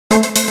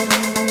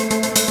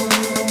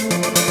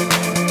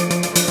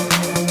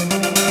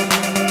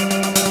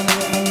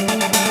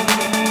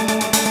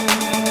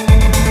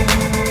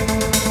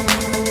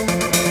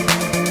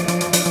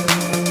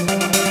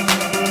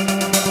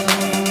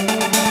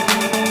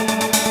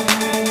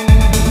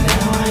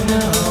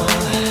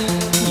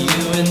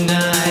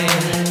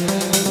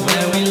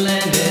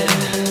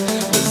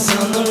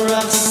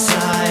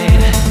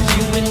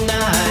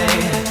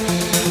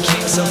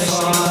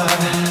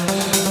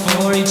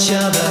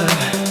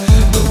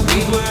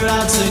were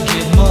out to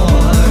get more.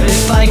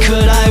 If I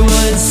could, I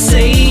would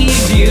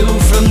save you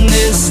from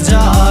this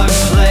dark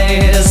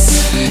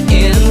place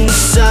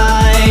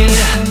inside.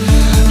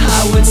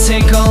 I would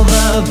take all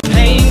the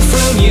pain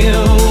from you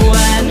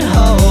and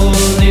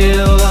hold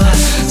you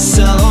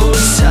so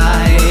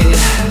tight.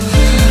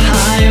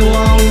 I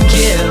won't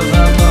give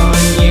up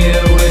on you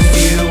if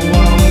you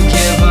won't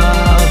give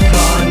up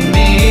on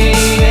me.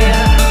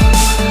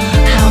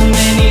 How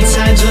many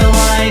times will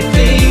I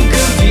think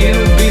of you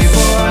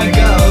before I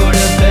go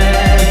to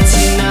bed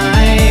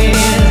tonight?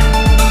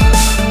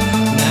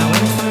 Now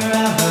and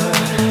forever,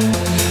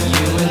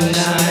 you and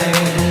I,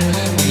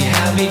 we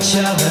have each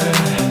other,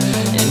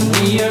 and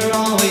we are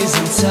always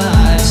in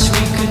touch.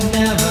 We could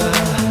never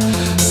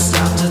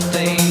stop to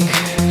think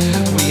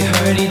we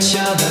hurt each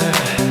other,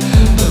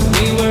 but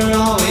we were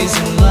always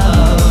in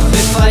love.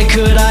 If I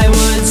could, I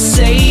would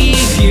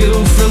save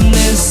you from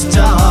this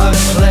dark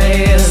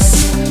place.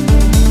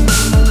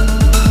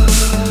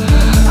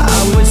 I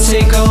would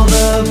take all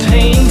the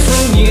pain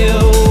from you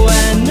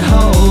and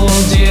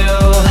hold you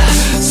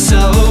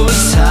so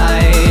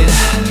tight.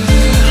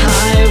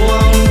 I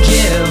won't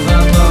give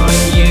up on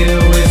you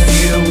if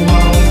you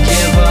won't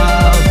give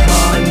up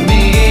on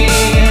me.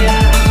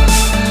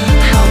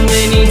 How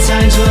many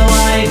times will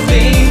I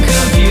think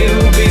of you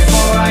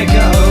before I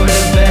go to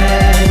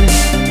bed?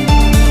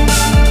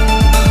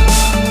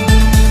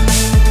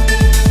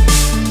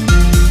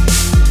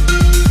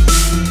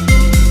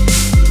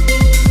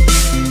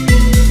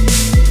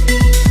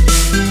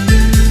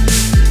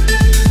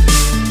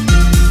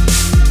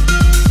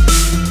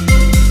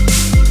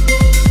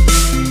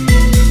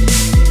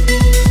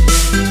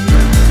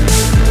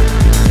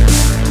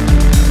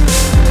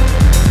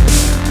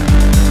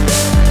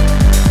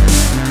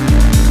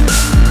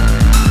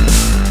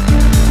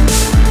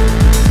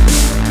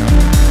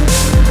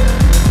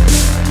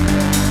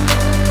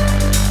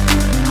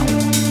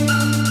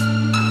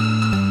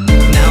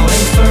 Now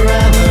and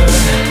forever,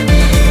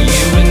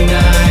 you and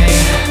I,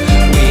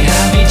 we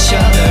have each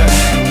other,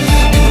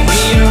 and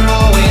we are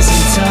always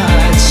in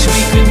touch.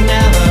 We could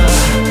never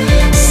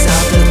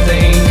stop to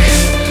think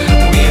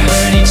we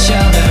hurt each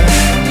other,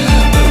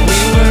 but we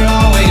were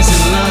always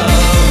in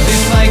love.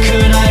 If I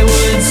could, I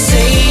would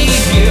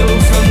save you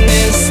from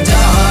this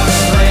dark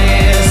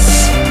place.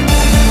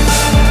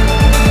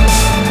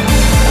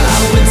 I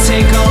would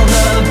take all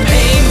the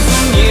pain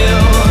from you.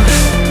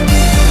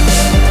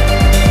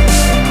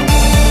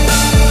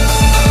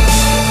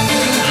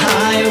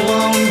 I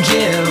won't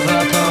give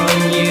up on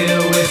you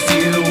if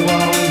you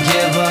won't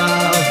give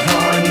up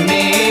on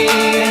me.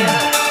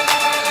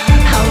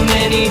 How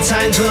many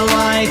times will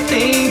I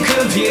think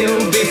of you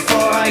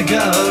before I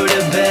go to